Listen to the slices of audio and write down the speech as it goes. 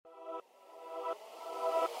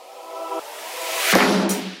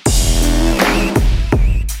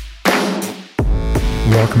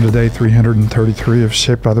Welcome to day 333 of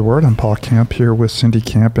Shaped by the Word. I'm Paul Camp here with Cindy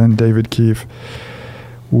Camp and David Keefe.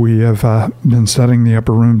 We have been studying the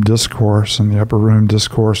Upper Room Discourse, and the Upper Room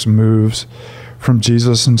Discourse moves from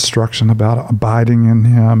Jesus' instruction about abiding in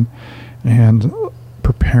Him and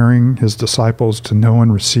preparing His disciples to know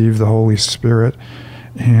and receive the Holy Spirit,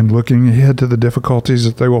 and looking ahead to the difficulties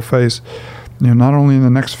that they will face, not only in the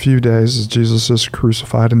next few days as Jesus is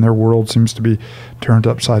crucified and their world seems to be turned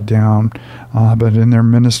upside down, but in their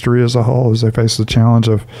ministry as a whole, as they face the challenge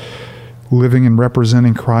of living and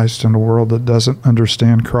representing Christ in a world that doesn't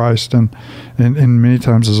understand Christ and many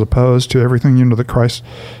times is opposed to everything that Christ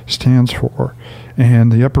stands for.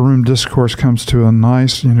 And the Upper Room Discourse comes to a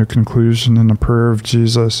nice conclusion in the prayer of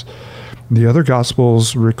Jesus. The other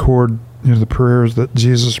Gospels record the prayers that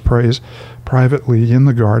Jesus prays privately in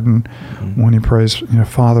the garden when He prays,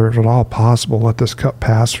 Father, if at all possible, let this cup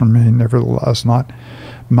pass from me. Nevertheless, not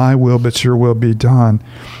my will, but your will be done.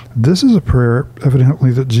 This is a prayer,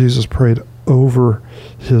 evidently, that Jesus prayed over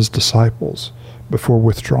His disciples before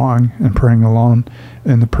withdrawing and praying alone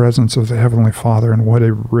in the presence of the Heavenly Father. And what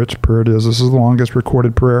a rich prayer it is. This is the longest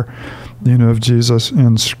recorded prayer, of Jesus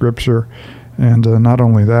in Scripture. And not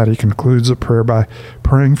only that, He concludes the prayer by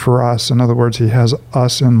praying for us. In other words, He has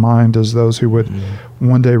us in mind as those who would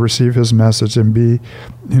one day receive His message and be,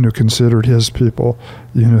 considered His people,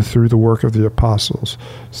 through the work of the apostles.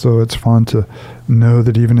 So it's fun to know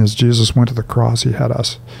that even as Jesus went to the cross, He had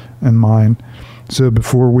us in mind. So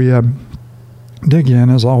before we dig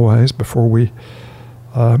in, as always, before we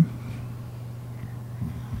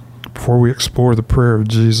explore the prayer of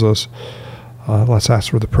Jesus, let's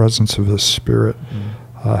ask for the presence of His Spirit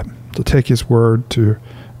to take His Word, to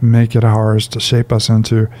make it ours, to shape us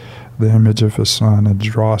into the image of His Son and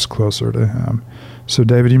draw us closer to Him. So,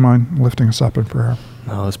 David, do you mind lifting us up in prayer?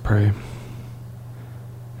 Let's pray.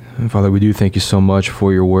 And Father, we do thank You so much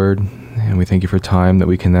for Your Word, and we thank You for time that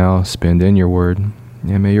we can now spend in Your Word.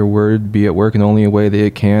 And may Your Word be at work in only a way that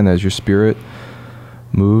it can as Your Spirit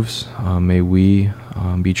moves. May we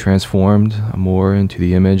be transformed more into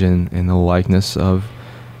the image and the likeness of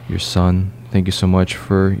Your Son. Thank You so much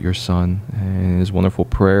for Your Son and His wonderful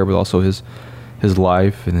prayer, but also His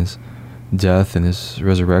life and His death and His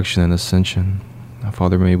resurrection and ascension.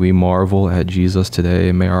 Father, may we marvel at Jesus today,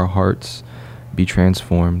 and may our hearts be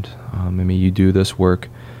transformed. And may You do this work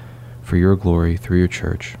for Your glory through Your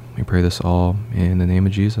church. We pray this all in the name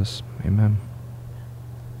of Jesus. Amen.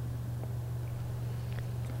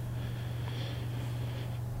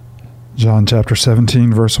 John chapter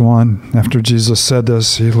 17, verse 1. After Jesus said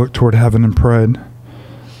this, He looked toward heaven and prayed,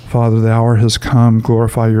 Father, the hour has come.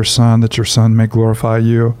 Glorify Your Son, that Your Son may glorify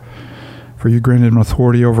You. For You granted Him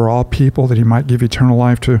authority over all people, that He might give eternal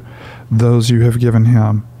life to those You have given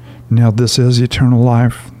Him. Now this is eternal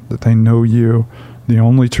life, that they know You, the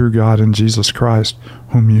only true God, and Jesus Christ,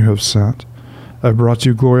 whom You have sent. I have brought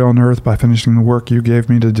You glory on earth by finishing the work You gave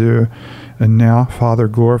Me to do. And now, Father,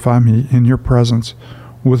 glorify Me in Your presence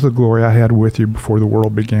with the glory I had with You before the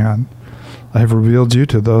world began. I have revealed You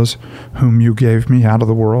to those whom You gave Me out of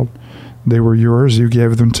the world. They were Yours, You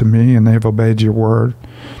gave them to Me, and they have obeyed Your word.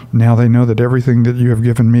 Now they know that everything that You have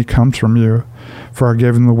given Me comes from You. For I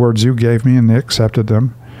gave them the words You gave Me, and they accepted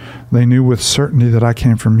them. They knew with certainty that I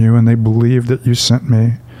came from You, and they believed that You sent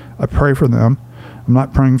Me. I pray for them. I'm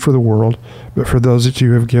not praying for the world, but for those that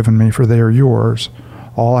You have given Me, for they are Yours.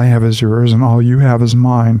 All I have is Yours, and all You have is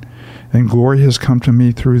Mine. And glory has come to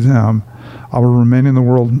Me through them. I will remain in the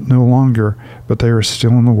world no longer, but they are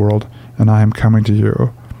still in the world, and I am coming to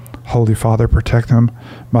You. Holy Father, protect them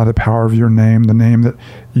by the power of Your name, the name that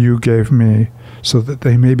You gave Me, so that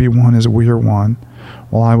they may be one as we are one.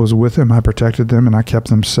 While I was with them, I protected them, and I kept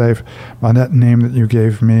them safe by that name that You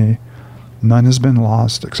gave Me. None has been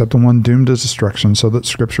lost, except the one doomed to destruction, so that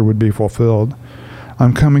Scripture would be fulfilled.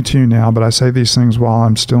 I'm coming to You now, but I say these things while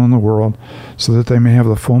I'm still in the world, so that they may have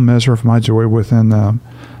the full measure of My joy within them.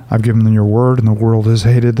 I've given them Your word, and the world has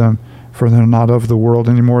hated them, for they're not of the world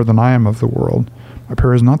any more than I am of the world. My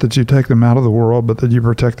prayer is not that You take them out of the world, but that You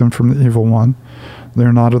protect them from the evil one. They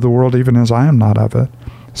are not of the world, even as I am not of it.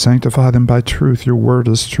 Sanctify them by truth. Your word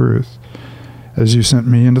is truth. As You sent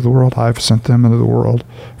Me into the world, I have sent them into the world.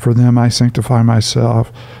 For them I sanctify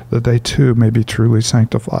Myself, that they too may be truly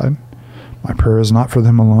sanctified. My prayer is not for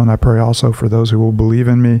them alone. I pray also for those who will believe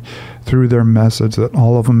in Me through their message, that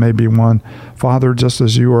all of them may be one. Father, just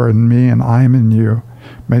as You are in Me and I am in You,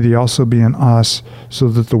 may they also be in us, so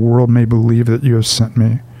that the world may believe that You have sent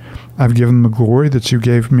Me. I've given them the glory that You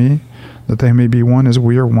gave Me, that they may be one as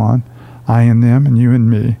we are one. I in them and you in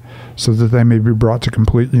me, so that they may be brought to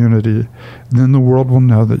complete unity. Then the world will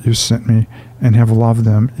know that you sent me and have loved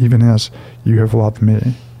them, even as you have loved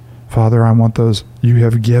me. Father, I want those you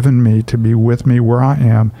have given me to be with me where I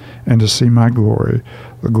am and to see my glory,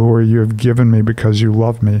 the glory you have given me because you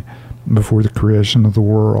loved me before the creation of the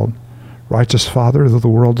world. Righteous Father, though the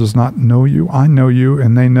world does not know you, I know you,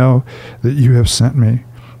 and they know that you have sent me.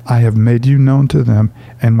 I have made you known to them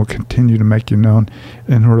and will continue to make you known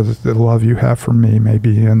in order that the love you have for me may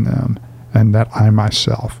be in them and that I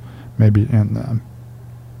myself may be in them.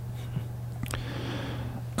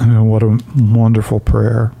 What a wonderful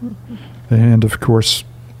prayer. And of course,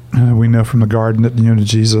 we know from the garden that,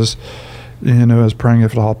 Jesus, is praying,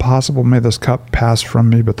 if at all possible, may this cup pass from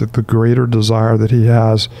me, but that the greater desire that he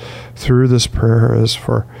has through this prayer is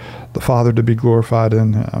for the Father to be glorified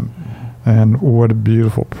in him. And what a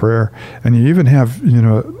beautiful prayer. And you even have,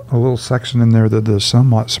 a little section in there that is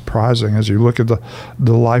somewhat surprising as you look at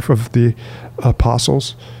the life of the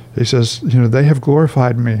apostles. He says, they have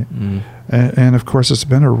glorified me. And of course, it's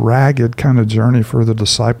been a ragged kind of journey for the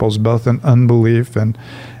disciples, both in unbelief and,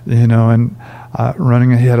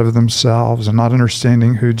 running ahead of themselves and not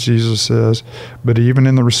understanding who Jesus is. But even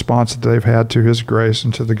in the response that they've had to his grace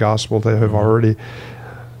and to the gospel, they have already,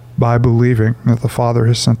 by believing that the Father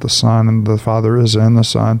has sent the Son and the Father is in the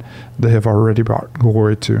Son, they have already brought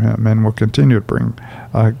glory to him and will continue to bring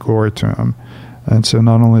glory to him. And so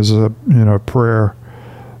not only is it a prayer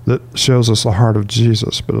that shows us the heart of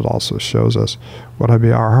Jesus, but it also shows us what would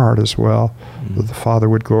be our heart as well, that the Father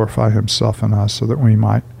would glorify himself in us so that we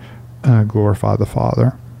might glorify the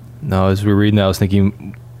Father. No, as we were reading, I was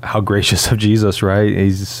thinking how gracious of Jesus, right?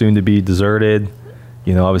 He's soon to be deserted.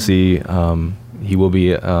 Obviously, he will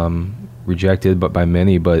be rejected, but by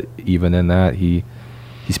many. But even in that, he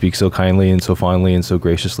speaks so kindly and so fondly and so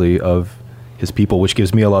graciously of his people, which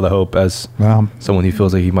gives me a lot of hope as someone who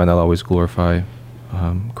feels like he might not always glorify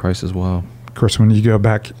Christ as well. Of course, when you go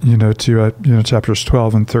back, to chapters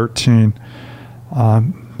 12 and 13,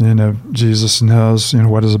 Jesus knows,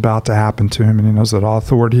 what is about to happen to him, and he knows that all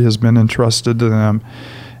authority has been entrusted to them.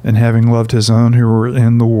 And having loved his own who were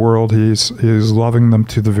in the world, he's loving them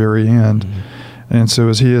to the very end. And so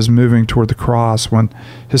as he is moving toward the cross, when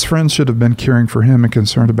his friends should have been caring for him and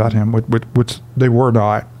concerned about him, which they were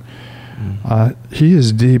not, he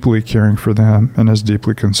is deeply caring for them and is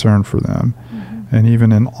deeply concerned for them. And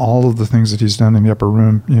even in all of the things that he's done in the upper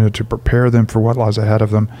room, to prepare them for what lies ahead of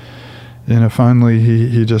them, finally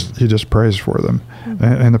he just prays for them.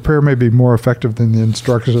 And the prayer may be more effective than the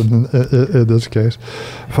instruction in this case.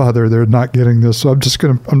 Father, they're not getting this, so I'm just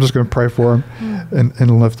gonna pray for them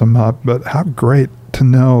and lift them up. But how great to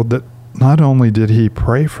know that not only did he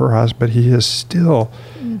pray for us, but he is still,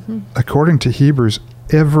 according to Hebrews,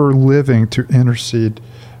 ever living to intercede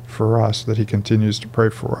for us, that he continues to pray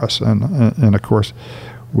for us. And of course,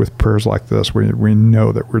 with prayers like this, we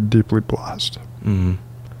know that we're deeply blessed.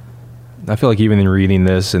 I feel like even in reading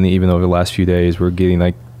this, and even over the last few days, we're getting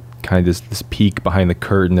like kind of this peek behind the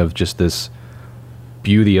curtain of just this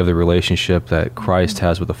beauty of the relationship that Christ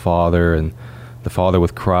has with the Father, and the Father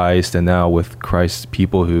with Christ, and now with Christ's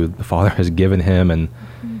people who the Father has given him. And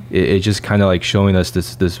it just kind of like showing us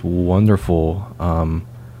this wonderful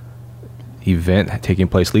event taking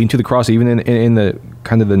place, leading to the cross. Even in the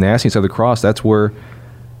kind of the nastiness of the cross, that's where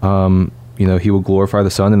he will glorify the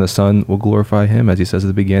Son, and the Son will glorify him, as he says at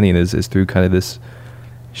the beginning, is through kind of this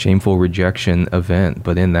shameful rejection event.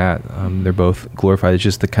 But in that, they're both glorified. It's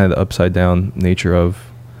just the kind of the upside down nature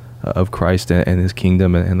of Christ and his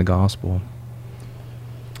kingdom and the gospel.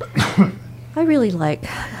 I really like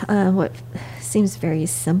what seems very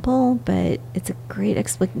simple, but it's a great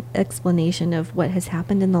explanation of what has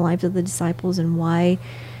happened in the lives of the disciples and why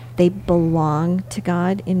they belong to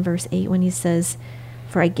God. In verse 8, when he says,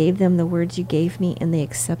 "For I gave them the words you gave me, and they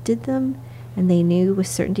accepted them, and they knew with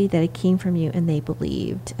certainty that it came from you, and they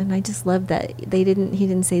believed." And I just love that he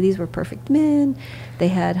didn't say these were perfect men, they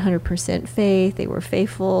had 100% faith, they were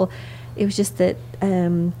faithful. It was just that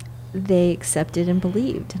they accepted and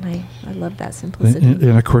believed, and I love that simplicity.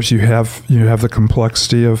 And of course, you have the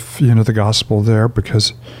complexity of the gospel there,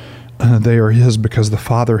 because they are his, because the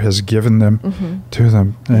Father has given them to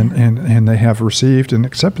them, and they have received and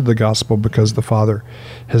accepted the gospel because the Father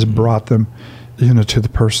has brought them to the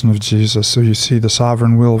person of Jesus. So you see the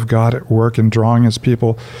sovereign will of God at work in drawing his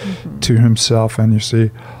people to himself, and you see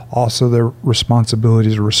also their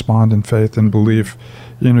responsibility to respond in faith and belief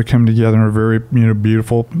come together in a very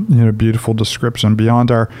beautiful description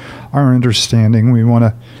beyond our understanding. We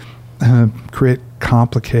want to create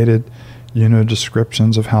complicated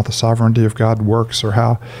descriptions of how the sovereignty of God works, or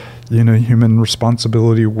how, human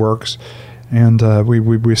responsibility works. And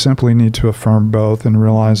we simply need to affirm both and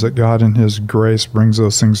realize that God in his grace brings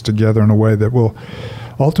those things together in a way that will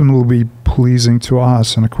ultimately be pleasing to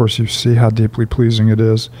us. And of course, you see how deeply pleasing it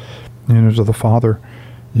is, to the Father,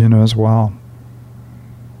 as well.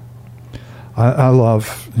 I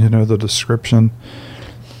love, the description.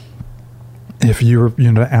 If you were,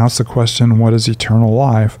 to ask the question, what is eternal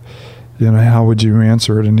life? How would you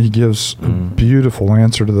answer it? And he gives a beautiful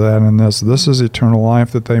answer to that in this. This is eternal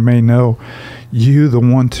life, that they may know you, the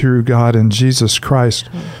one true God, and Jesus Christ,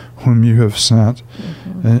 whom you have sent.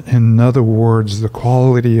 In other words, the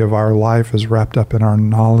quality of our life is wrapped up in our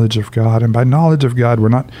knowledge of God. And by knowledge of God, we're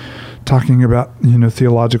not talking about,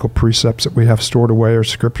 theological precepts that we have stored away, or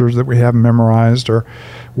scriptures that we have memorized, or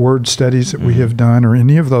word studies that we have done, or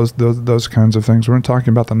any of those kinds of things. We're not talking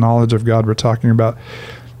about the knowledge of God. We're talking about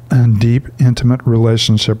a deep, intimate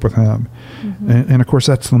relationship with him. And of course,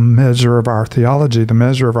 that's the measure of our theology. The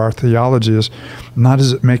measure of our theology is not,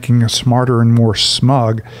 is it making us smarter and more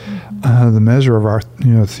smug? The measure of our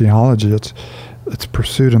theology, it's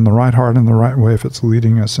pursued in the right heart and the right way if it's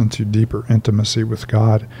leading us into deeper intimacy with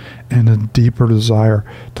God and a deeper desire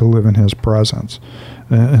to live in his presence.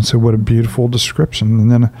 And so what a beautiful description.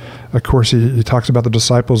 And then, of course, he talks about the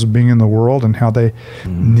disciples being in the world and how they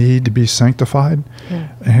need to be sanctified. Yeah.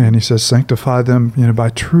 And he says, sanctify them, by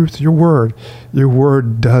truth. Your word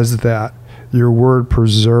does that. Your word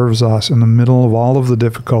preserves us in the middle of all of the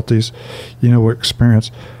difficulties, we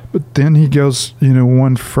experience. But then he goes,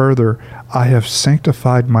 one further. I have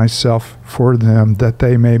sanctified myself for them, that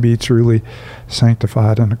they may be truly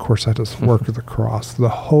sanctified. And of course, that is the work of the cross. The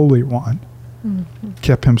Holy One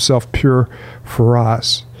kept himself pure for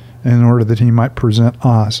us in order that he might present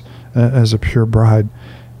us as a pure bride,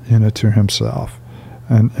 to himself.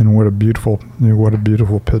 And what a beautiful,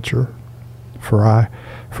 picture. For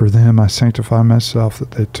them I sanctify myself,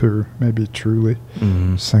 that they too may be truly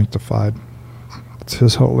sanctified. It's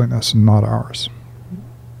his holiness and not ours.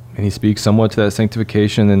 And he speaks somewhat to that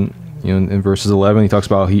sanctification, and in verses 11 he talks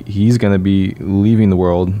about he's going to be leaving the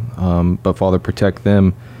world, but Father, protect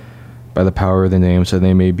them by the power of the name, so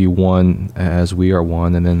they may be one as we are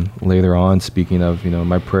one. And then later on, speaking of,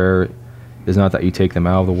 my prayer is not that you take them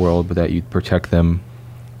out of the world, but that you protect them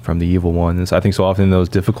from the evil one. And so I think so often in those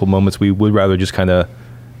difficult moments, we would rather just kind of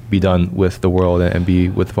be done with the world and be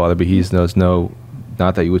with the Father. But he knows, no,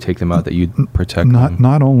 not that you would take them out, that you'd protect them.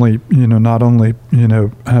 Not only protect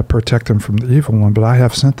them from the evil one, but I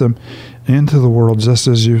have sent them into the world just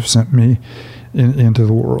as you've sent me into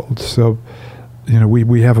the world. So,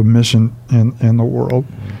 we have a mission in the world.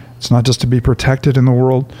 It's not just to be protected in the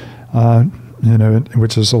world,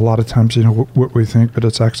 which is a lot of times, what we think, but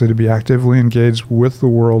it's actually to be actively engaged with the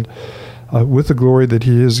world, with the glory that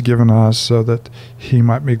he has given us, so that he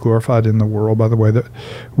might be glorified in the world by the way that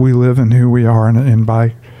we live and who we are, and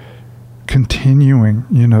by continuing,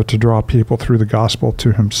 to draw people through the gospel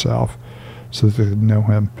to himself, so that they know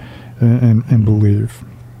him and believe.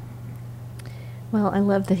 Well, I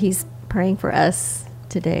love that he's praying for us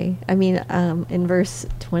today. I mean, in verse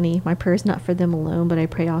 20, my prayer is not for them alone, but I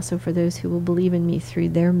pray also for those who will believe in me through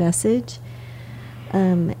their message.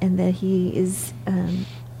 And that he is,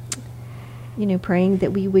 praying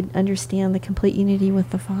that we would understand the complete unity with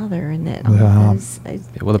the Father, and that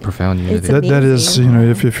what a profound unity. That is,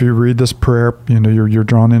 if you read this prayer, you're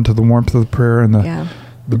drawn into the warmth of the prayer and the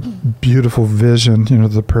beautiful vision,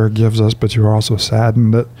 the prayer gives us, but you're also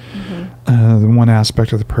saddened that the one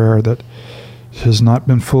aspect of the prayer that has not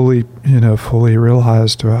been fully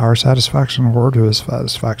realized to our satisfaction or to his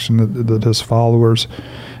satisfaction, that his followers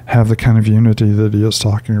have the kind of unity that he is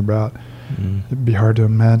talking about. It'd be hard to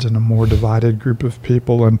imagine a more divided group of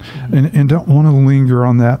people, and don't want to linger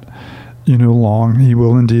on that, long. He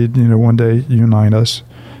will indeed, one day unite us,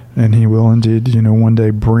 and he will indeed, one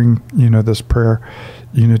day bring, this prayer,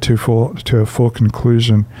 to a full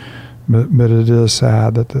conclusion. But it is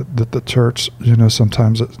sad that the church,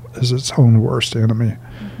 sometimes is its own worst enemy,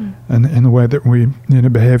 and in the way that we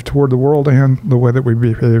behave toward the world and the way that we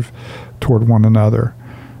behave toward one another.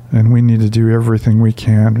 And we need to do everything we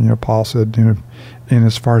can. Paul said, and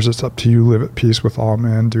as far as it's up to you, live at peace with all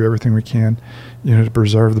men. Do everything we can, to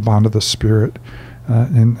preserve the bond of the Spirit,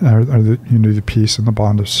 and the peace and the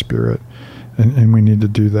bond of Spirit. And we need to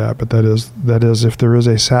do that. But that is, if there is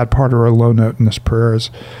a sad part or a low note in this prayer,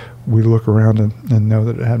 is we look around and know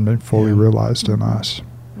that it hadn't been fully realized in us.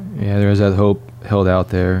 Yeah, there is that hope held out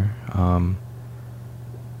there.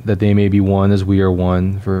 that they may be one as we are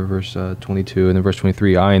one, for verse 22, and then verse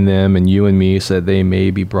 23, I and them and you and me, so that they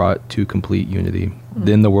may be brought to complete unity.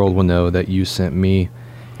 Then the world will know that you sent me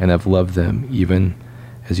and have loved them, even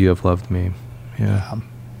as you have loved me. Yeah.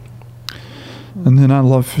 And then I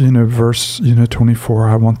love, verse, 24,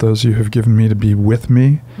 I want those you have given me to be with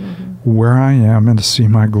me where I am and to see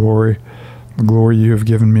my glory, the glory you have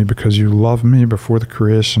given me because you loved me before the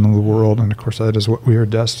creation of the world. And of course, that is what we are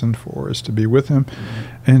destined for, is to be with him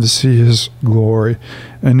and to see his glory.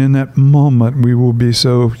 And in that moment, we will be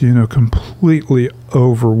so, completely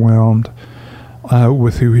overwhelmed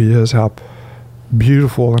with who he is, how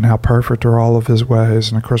beautiful and how perfect are all of his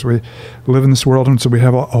ways. And of course, we live in this world, and so we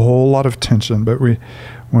have a whole lot of tension, but we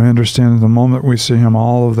understand the moment we see him,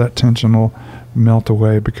 all of that tension will melt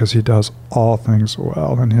away, because he does all things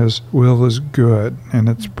well, and his will is good, and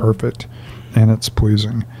it's perfect, and it's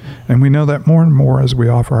pleasing. And we know that more and more as we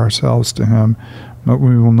offer ourselves to him, but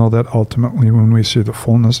we will know that ultimately when we see the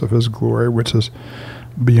fullness of his glory, which is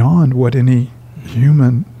beyond what any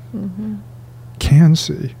human can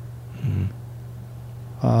see.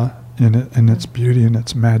 In its beauty and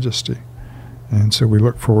its majesty. And so we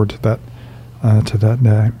look forward to that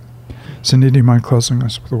day. Cindy, do you mind closing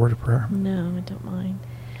us with a word of prayer? No, I don't mind.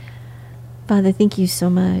 Father, thank you so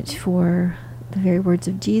much for the very words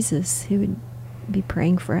of Jesus, who would be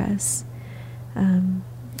praying for us.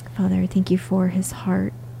 Father, thank you for his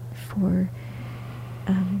heart for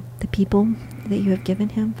the people that you have given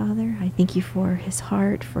him, Father. I thank you for his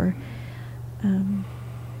heart for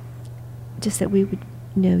just that we would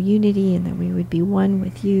know unity, and that we would be one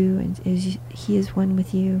with you, and as he is one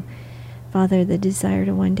with you. Father, the desire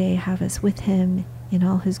to one day have us with him in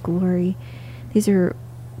all his glory. These are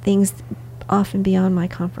things often beyond my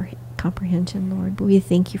comprehension, Lord, but we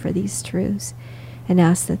thank you for these truths, and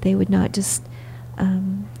ask that they would not just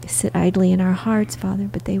sit idly in our hearts, Father,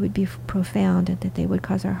 but they would be profound, and that they would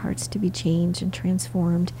cause our hearts to be changed and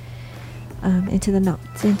transformed into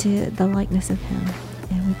the likeness of him.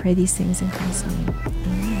 And we pray these things in Christ's name.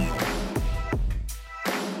 Amen.